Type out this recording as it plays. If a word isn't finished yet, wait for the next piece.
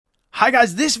Hi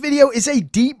guys, this video is a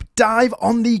deep dive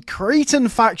on the Cretan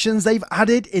factions they've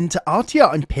added into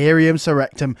RTR Imperium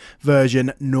Surrectum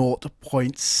version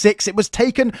 0.6. It was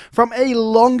taken from a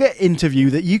longer interview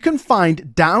that you can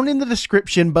find down in the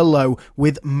description below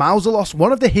with Mausolos,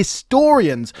 one of the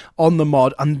historians on the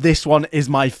mod, and this one is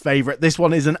my favourite. This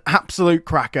one is an absolute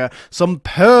cracker. Some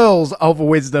pearls of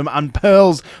wisdom and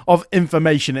pearls of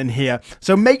information in here.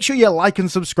 So make sure you like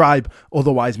and subscribe,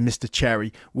 otherwise Mr.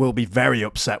 Cherry will be very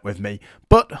upset with me.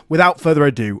 But without further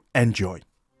ado, enjoy.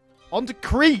 On to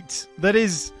Crete, that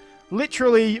is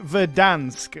literally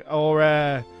Verdansk,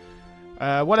 or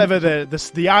whatever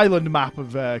the island map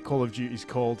of Call of Duty is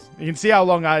called. You can see how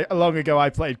long ago I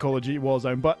played Call of Duty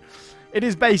Warzone, but it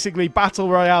is basically Battle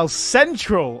Royale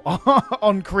Central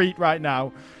on Crete right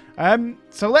now.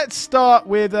 So let's start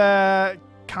with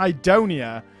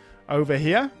Kydonia over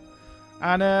here.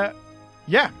 And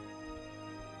yeah,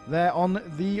 they're on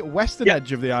the western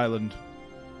edge of the island.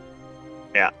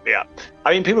 Yeah.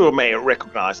 I mean, people may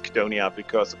recognize Kydonia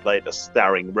because it played a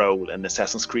starring role in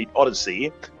Assassin's Creed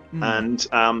Odyssey. And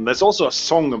there's also a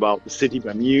song about the city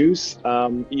by Muse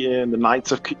in the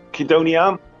Knights of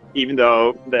Kydonia, even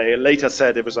though they later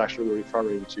said it was actually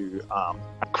referring to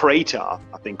a crater,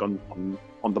 I think, on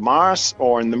the Mars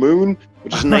or in the Moon,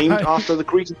 which is named after the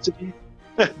Cretan city.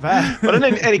 But in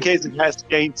any case, it has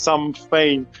gained some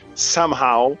fame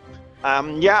somehow.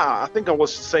 Yeah, I think I will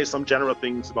say some general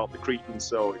things about the Cretans,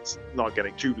 so it's not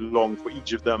getting too long for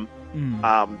each of them.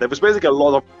 There was basically a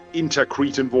lot of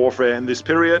inter-Cretan warfare in this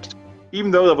period,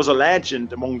 even though there was a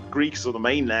legend among the Greeks of the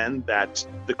mainland that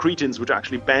the Cretans would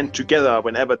actually band together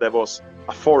whenever there was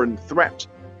a foreign threat,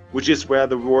 which is where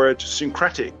the word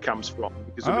syncretic comes from,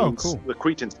 because it means the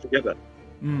Cretans together.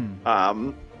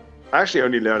 I actually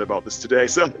only learned about this today,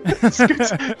 so it's good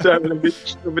to have an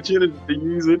opportunity to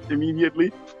use it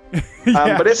immediately.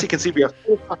 But as you can see, we have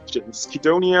four factions.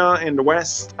 Kydonia in the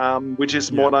west, which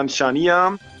is modern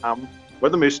Chania, one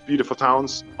of the most beautiful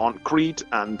towns on Crete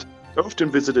and often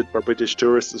visited by British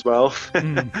tourists as well.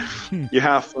 You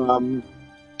have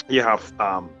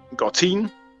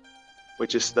Gortyn,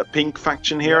 which is the pink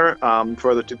faction here,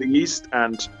 further to the east,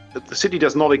 and the city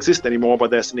does not exist anymore, but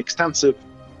there's an extensive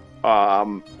there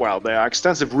are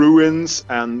extensive ruins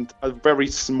and a very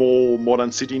small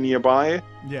modern city nearby,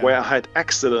 where I had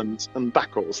excellent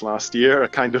Andakos last year, a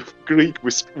kind of Greek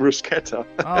bruschetta.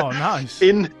 Oh, nice!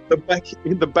 in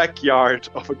the backyard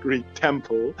of a Greek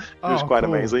temple, which was quite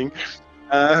amazing.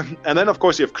 And then, of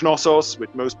course, you have Knossos, which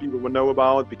most people will know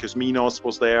about because Minos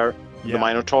was there. The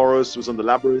Minotaurus was in the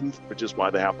labyrinth, which is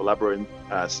why they have the labyrinth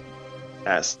as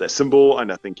their symbol,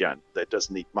 and I think that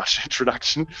doesn't need much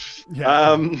introduction.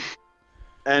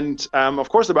 Of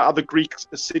course there were other Greek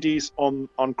cities on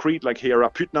Crete, like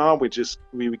Hiera-Pydna, which is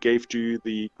we gave to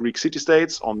the Greek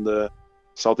city-states on the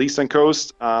southeastern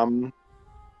coast. That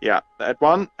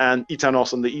one. And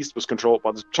Itanos on the east was controlled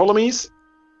by the Ptolemies.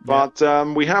 But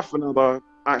we have another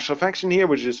actual faction here,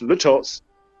 which is Lytos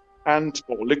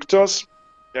or Lyktos.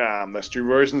 There's two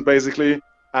versions basically,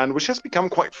 and which has become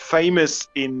quite famous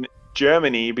in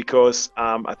Germany because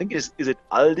I think is it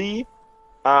Aldi?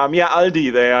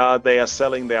 Aldi. They are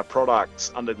selling their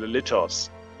products under the Lytos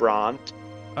brand,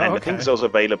 and I think it's also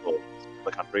available in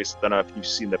the countries. I don't know if you've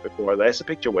seen that before. There's a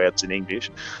picture where it's in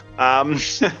English. They have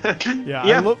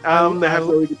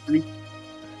really good Greek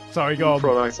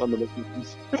products under the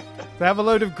Lytos. They have a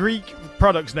load of Greek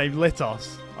products named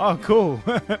Lytos. Oh, cool.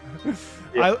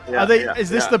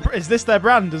 Is this their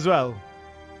brand as well?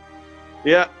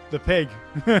 Yeah. The pig.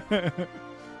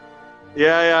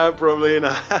 Probably.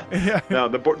 No,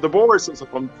 the boar is also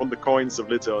from the coins of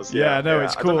Lytos.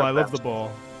 It's cool. I love the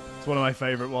boar. It's one of my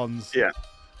favorite ones.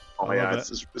 This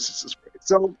is great.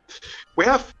 So we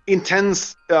have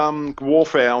intense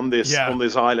warfare on this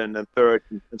island in 3rd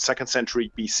and 2nd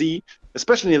century BC.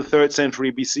 Especially in the 3rd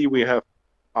century BC, we have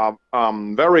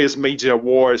various major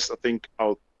wars. I think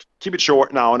I'll keep it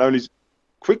short now and only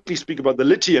quickly speak about the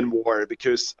Lycian War,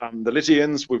 because the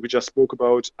Lycians, we just spoke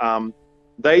about,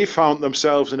 they found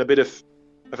themselves in a bit of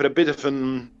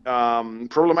an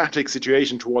problematic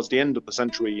situation towards the end of the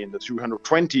century in the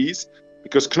 220s,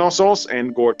 because Knossos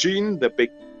and Gortyn, the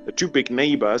two big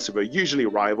neighbors who were usually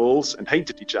rivals and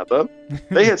hated each other,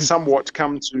 they had somewhat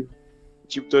come to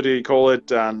they call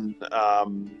it an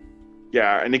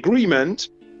agreement,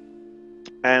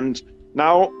 and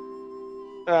now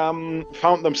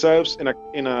found themselves in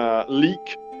a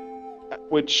league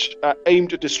which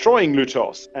aimed at destroying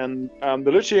Lytos, and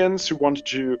the Lycians who wanted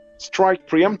to strike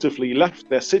preemptively left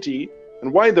their city,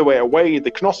 and while they were away,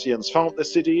 the Cnossians found their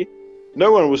city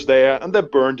no one was there, and they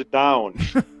burned it down.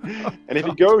 And if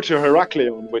you go to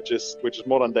Heraklion, which is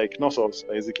modern day Knossos,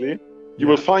 basically, you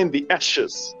will find the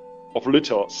ashes of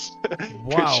Lytos,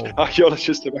 which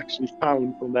archaeologists have actually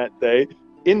found from that day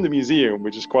in the museum,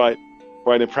 which is quite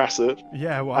impressive.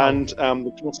 Yeah, wow. And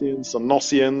the Knossians or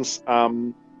Nossians,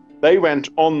 they went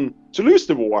on to lose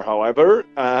the war, however,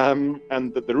 and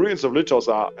the ruins of Lytos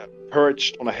are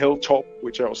perched on a hilltop,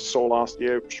 which I also saw last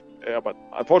year, but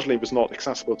unfortunately it was not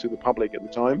accessible to the public at the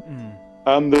time.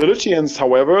 The Lycians,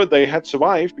 however, they had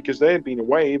survived because they had been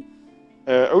away.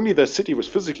 Only their city was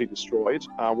physically destroyed.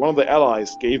 One of the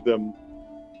allies gave them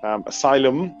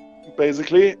asylum,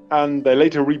 basically, and they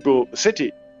later rebuilt the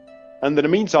city. And in the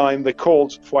meantime, they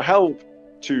called for help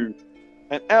to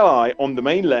an ally on the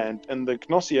mainland, and the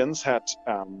Knossians had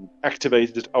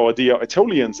activated our dear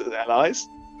Aetolians as allies,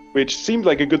 which seemed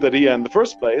like a good idea in the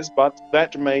first place, but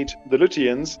that made the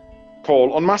Lycians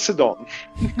call on Macedon.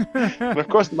 And of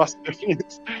course, the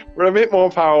Macedonians were a bit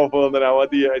more powerful than our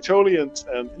dear Aetolians,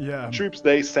 and the troops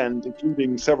they sent,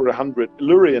 including several hundred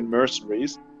Illyrian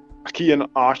mercenaries, Achaean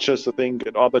archers, I think,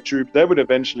 and other troops, they would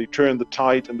eventually turn the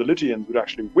tide, and the Lycians would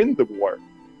actually win the war.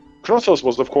 Knossos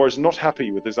was, of course, not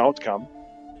happy with this outcome,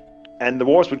 and the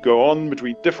wars would go on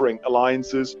between differing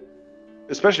alliances,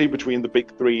 especially between the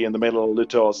big three in the middle,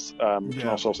 Lytos,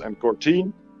 Knossos, and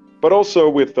Cortine, but also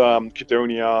with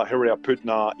Kydonia,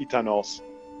 Hyria-Pydna, Itanos,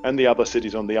 and the other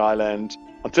cities on the island,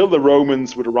 until the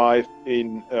Romans would arrive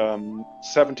in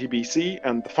 70 BC,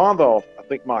 and the father of, I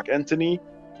think, Mark Antony,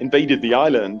 invaded the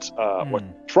island, or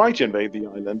tried to invade the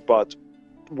island, but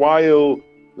while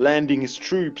landing his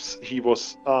troops, he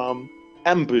was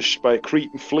ambushed by a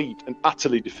Cretan fleet and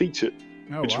utterly defeated,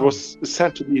 which was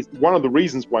said to be one of the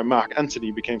reasons why Mark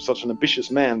Antony became such an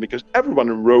ambitious man, because everyone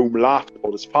in Rome laughed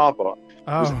about his father,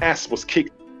 whose ass was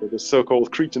kicked by the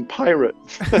so-called Cretan pirate.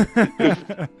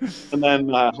 And then,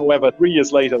 however, 3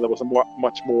 years later, there was a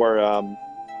much more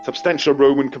substantial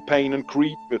Roman campaign in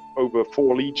Crete with over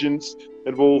 4 legions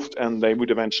involved, and they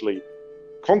would eventually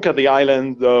conquer the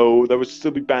island, though there would still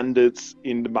be bandits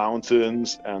in the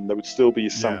mountains, and there would still be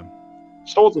some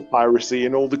sorts of piracy,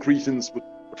 and all the Cretans would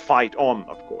fight on,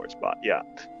 of course. But yeah,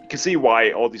 you can see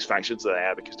why all these factions are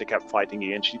there, because they kept fighting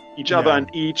against each other, and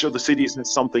each of the cities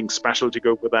has something special to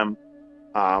go with them.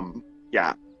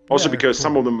 Also because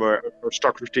some of them were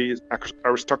aristocracies.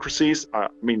 I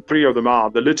mean, 3 of them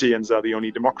are. The Lycians are the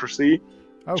only democracy,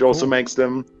 which also makes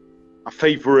them a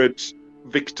favorite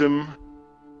victim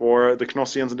for the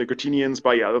Knossians and the Cortinians.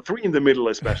 But yeah, the 3 in the middle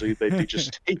especially, they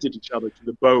just hated each other to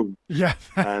the bone. Yeah.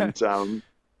 And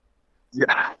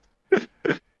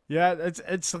yeah,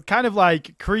 it's kind of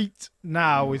like Crete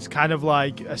now is kind of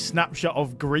like a snapshot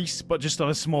of Greece, but just on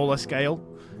a smaller scale.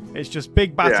 It's just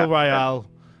big battle royale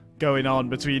going on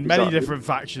between many different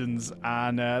factions,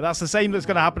 and that's the same that's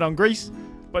going to happen on Greece,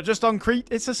 but just on Crete,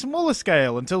 it's a smaller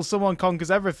scale until someone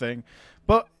conquers everything.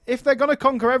 But if they're going to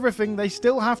conquer everything, they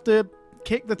still have to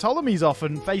kick the Ptolemies off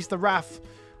and face the wrath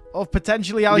of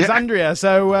potentially Alexandria.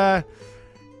 So,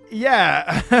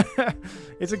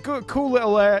 it's a good, cool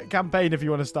little campaign if you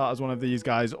want to start as one of these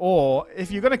guys. Or if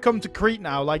you're going to come to Crete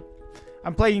now, like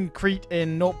I'm playing Crete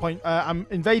in I'm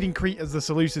invading Crete as the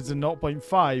Seleucids in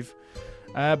 0.5.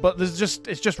 But it's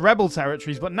just rebel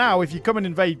territories. But now, if you come and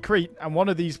invade Crete and one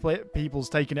of these people's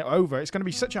taking it over, it's going to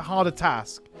be such a harder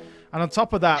task. And on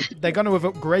top of that, they're going to have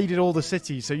upgraded all the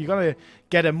cities, so you're going to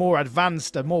get a more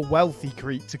advanced, a more wealthy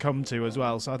Crete to come to as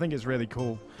well. So I think it's really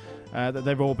cool that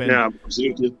they've all been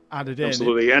added in.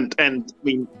 Absolutely, and I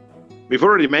mean, we've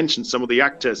already mentioned some of the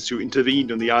actors who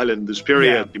intervened on the island in this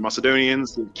period: the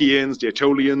Macedonians, the Achaeans, the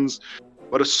Aetolians,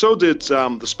 but so did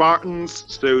the Spartans,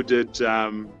 so did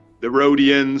the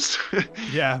Rhodians,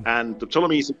 and the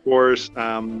Ptolemies, of course,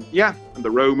 and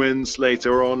the Romans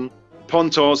later on.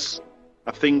 Pontus,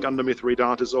 I think, under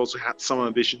Mithridates also had some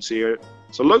ambitions here.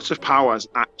 So loads of powers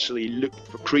actually looked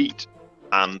for Crete,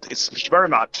 and it's very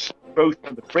much both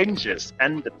on the fringes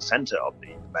and at the center of the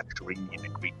Mediterranean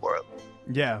and Greek world.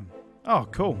 Yeah. Oh,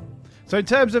 cool. So in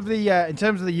terms of the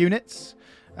units,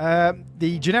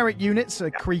 the generic units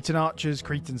are Cretan archers,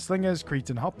 Cretan slingers,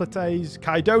 Cretan hoplites.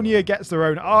 Kydonia gets their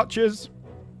own archers.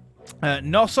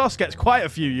 Knossos gets quite a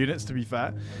few units, to be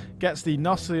fair. Gets the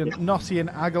Nossian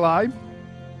Agalae,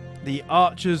 the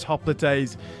archers,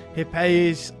 hoplites,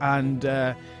 Hippeis, and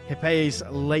Hippeis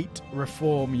late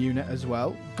reform unit as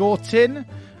well. Gortin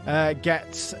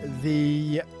gets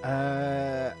the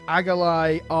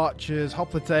Agalae, archers,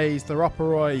 hoplites,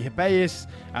 Theroporoi, Hippeis,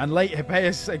 and late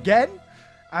Hippeis again.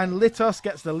 And Lytos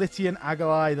gets the Lytian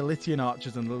Agalae, the Lytian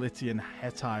archers, and the Lytian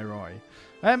Hetyroi.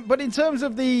 But in terms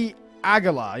of the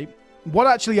Agalae, what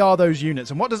actually are those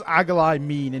units, and what does Agalai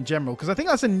mean in general? Because I think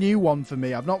that's a new one for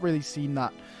me. I've not really seen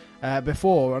that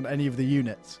before on any of the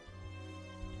units.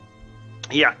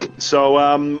 Yeah,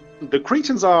 so the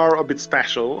Cretans are a bit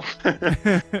special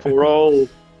for all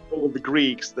the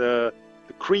Greeks. The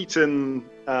Cretan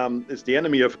is the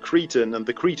enemy of Cretan, and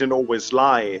the Cretan always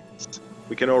lies.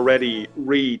 We can already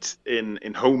read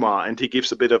in Homer, and he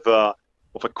gives a bit of a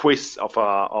quiz of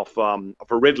a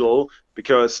riddle,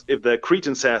 because if the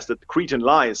Cretan says that the Cretan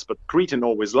lies, but Cretan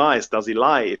always lies, does he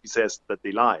lie if he says that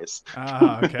he lies?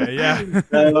 Ah, okay, yeah.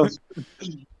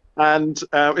 And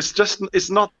it's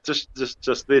not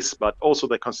just this, but also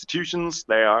their constitutions,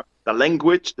 the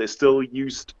language. They still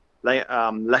used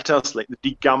letters like the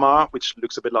D gamma, which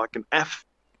looks a bit like an F,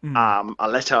 a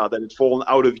letter that had fallen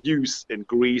out of use in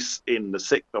Greece in the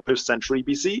 6th or 5th century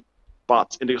BC.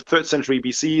 But in the 3rd century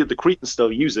BC, the Cretans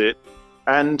still use it,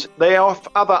 and they have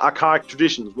other archaic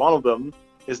traditions. One of them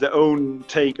is their own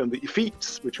take on the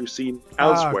feats, which we've seen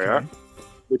elsewhere, okay.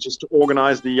 which is to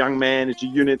organize the young men into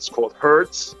units called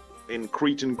herds. In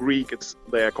Cretan Greek,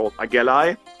 they are called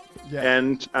agelai,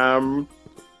 and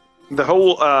the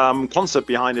whole concept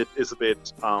behind it is a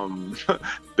bit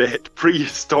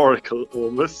prehistorical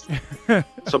almost.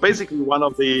 So basically, a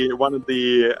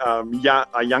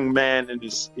young man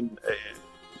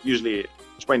usually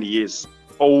 20 years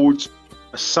old,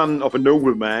 a son of a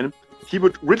nobleman, he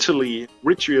would ritually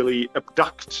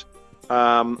abduct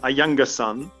a younger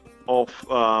son of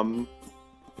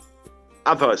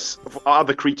other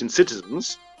Cretan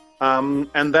citizens,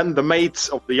 and then the mates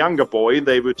of the younger boy,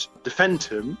 they would defend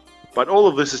him. But all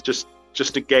of this is just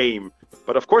a game.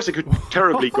 But of course, it could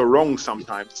terribly go wrong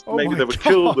sometimes. Maybe they would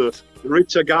kill the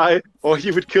richer guy, or he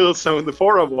would kill some of the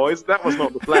poorer boys. That was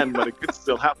not the plan, but it could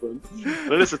still happen.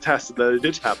 And it is attested that it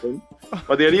did happen.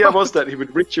 But the idea was that he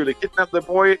would ritually kidnap the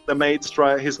boy.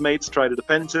 His mates try to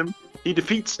defend him. He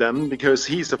defeats them because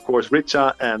he's, of course,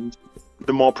 richer and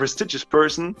the more prestigious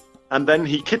person. And then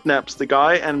he kidnaps the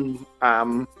guy and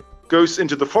goes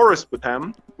into the forest with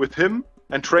him,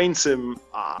 and trains him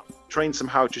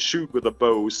how to shoot with a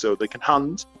bow so they can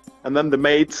hunt. And then the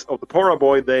mates of the poorer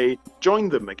boy, they join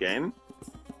them again,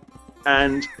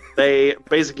 and they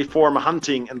basically form a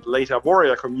hunting and later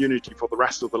warrior community for the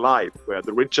rest of the life, where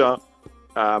the richer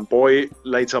boy,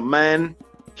 later man,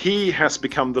 he has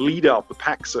become the leader of the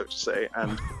pack, so to say,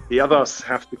 and the others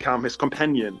have become his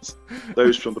companions,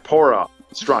 those from the poorer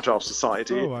strata of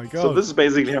society. Oh my God. So this is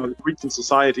basically how the Cretan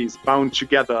society is bound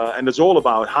together, and it's all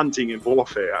about hunting and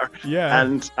warfare. Yeah.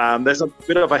 And there's a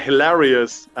bit of a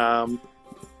hilarious,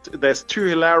 there's 2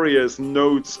 hilarious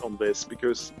notes on this,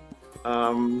 because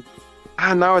now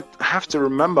I have to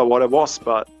remember what it was,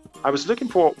 but I was looking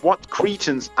for what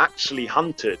Cretans actually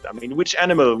hunted. I mean, which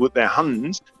animal would they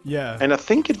hunt? Yeah. And I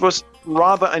think it was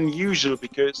rather unusual,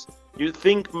 because you'd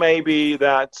think maybe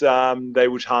that they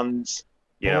would hunt,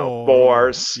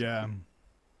 boars. Yeah.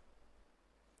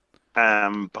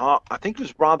 But I think it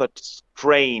was rather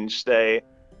strange. They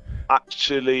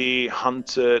actually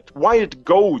hunted wild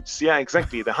goats. Yeah,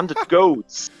 exactly. They hunted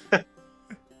goats.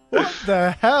 What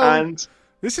the hell? And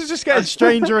this is just getting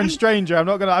stranger and stranger.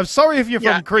 I'm sorry if you're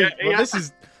from Crete, but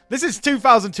this is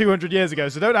 2,200 years ago,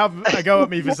 so don't have a go at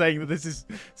me for saying that this is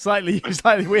slightly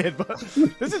weird. But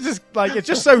this is just like, it's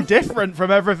just so different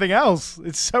from everything else.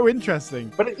 It's so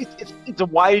interesting. But it's a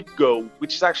wild goat,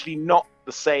 which is actually not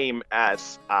the same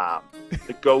as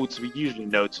the goats we usually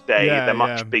know today. They're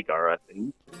much bigger, I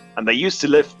think. And they used to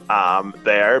live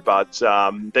there, but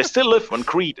they still live on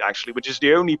Crete, actually, which is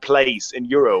the only place in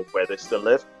Europe where they still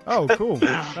live. Oh, cool.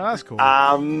 That's cool.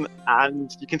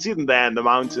 And you can see them there in the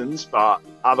mountains, but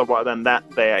other than that,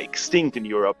 they are extinct in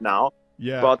Europe now.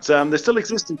 Yeah. But they still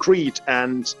exist in Crete,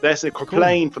 and there's a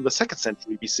complaint from the 2nd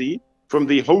century BC from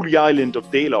the holy island of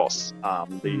Delos,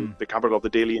 the capital of the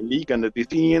Delian League, and the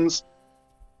Athenians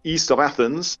east of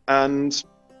Athens. And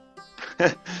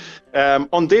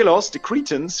on Delos, the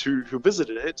Cretans who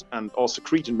visited it, and also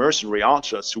Cretan mercenary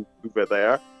archers who were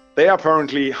there, they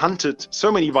apparently hunted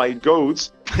so many wild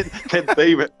goats that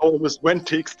they almost went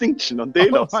to extinction on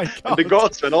Delos. Oh my God. And the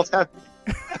gods were not happy.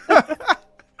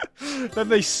 Then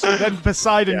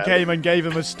Poseidon came and gave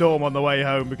him a storm on the way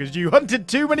home because you hunted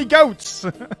too many goats.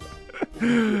 So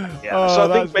I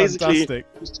think basically,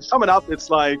 fantastic. to sum it up, it's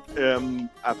like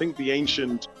I think the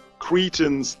ancient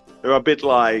Cretans, they're a bit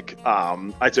like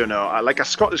I don't know, like a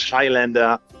Scottish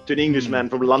Highlander to an Englishman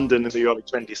from London in the early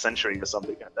 20th century or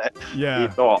something like that. Yeah. He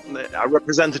thought a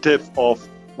representative of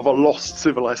a lost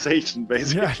civilization,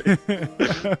 basically. Yeah.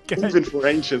 Okay. Even for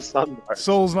ancient standards.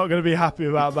 Saul's not going to be happy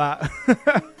about that.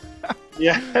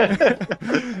 Yeah.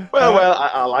 well,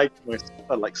 I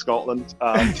like Scotland.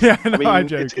 Yeah, no, I mean, I'm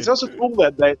joking. it's also cool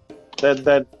that they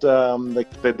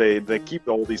keep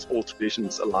all these old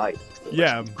traditions alive.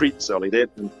 Yeah. Crete certainly did,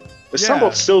 and they Yeah.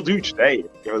 somewhat still do today.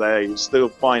 You know, they still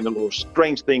find a lot of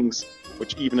strange things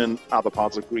which even in other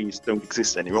parts of Greece don't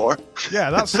exist anymore.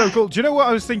 Yeah, that's so cool. Do you know what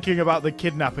I was thinking about the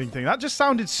kidnapping thing? That just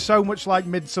sounded so much like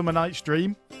Midsummer Night's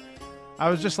Dream.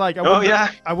 I was just like,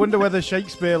 I wonder whether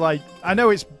Shakespeare, like, I know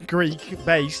it's Greek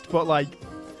based, but like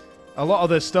a lot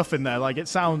of the stuff in there, like it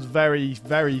sounds very,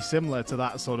 very similar to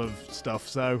that sort of stuff.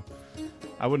 So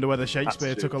I wonder whether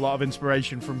Shakespeare took a lot of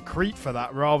inspiration from Crete for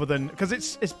that, rather than, because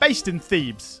it's based in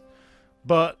Thebes,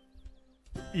 but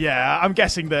yeah, I'm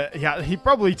guessing that he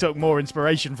probably took more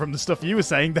inspiration from the stuff you were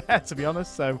saying there, to be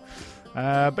honest. So,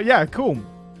 but yeah, cool.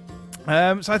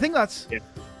 So I think that's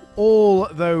all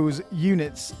those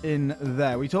units in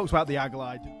there. We talked about the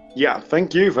Aglide. Yeah,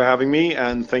 thank you for having me,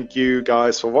 and thank you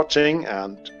guys for watching,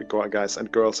 and guys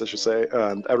and girls, I should say,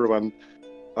 and everyone.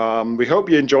 We hope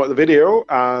you enjoyed the video,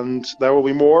 and there will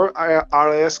be more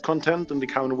RAS content in the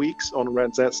coming weeks on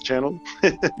Red Z's channel.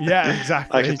 Yeah,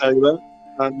 exactly. I can tell you that.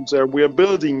 And we are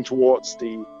building towards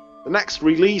the next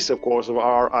release, of course, of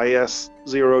our IS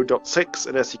 0.6.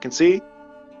 And as you can see,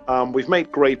 we've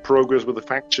made great progress with the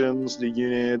factions, the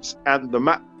units, and the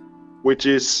map, which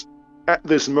is at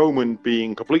this moment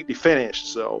being completely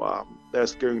finished. So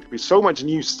there's going to be so much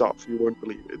new stuff you won't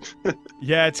believe it.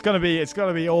 Yeah, it's gonna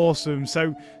be awesome.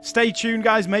 So stay tuned,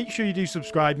 guys. Make sure you do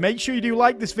subscribe. Make sure you do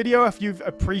like this video if you've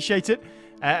appreciated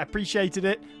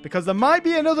it, because there might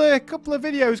be another couple of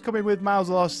videos coming with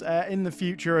Mausolos in the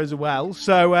future as well.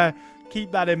 So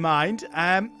keep that in mind,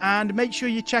 and make sure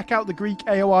you check out the Greek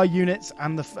AOR units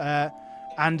and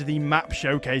the map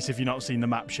showcase if you've not seen the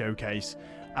map showcase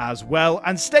as well.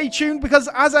 And stay tuned, because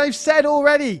as I've said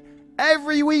already,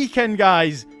 every weekend,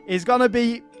 guys, is gonna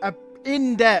be a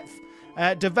in-depth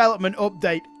development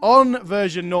update on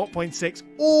version 0.6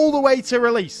 all the way to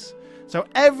release. So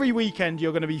every weekend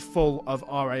you're going to be full of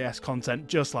RAS content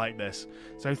just like this.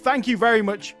 So thank you very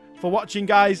much for watching,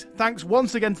 guys. Thanks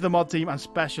once again to the mod team, and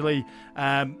especially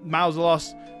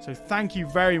Mausolos. So thank you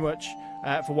very much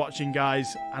for watching,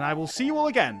 guys. And I will see you all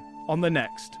again on the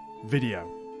next video.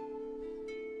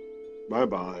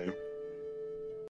 Bye-bye.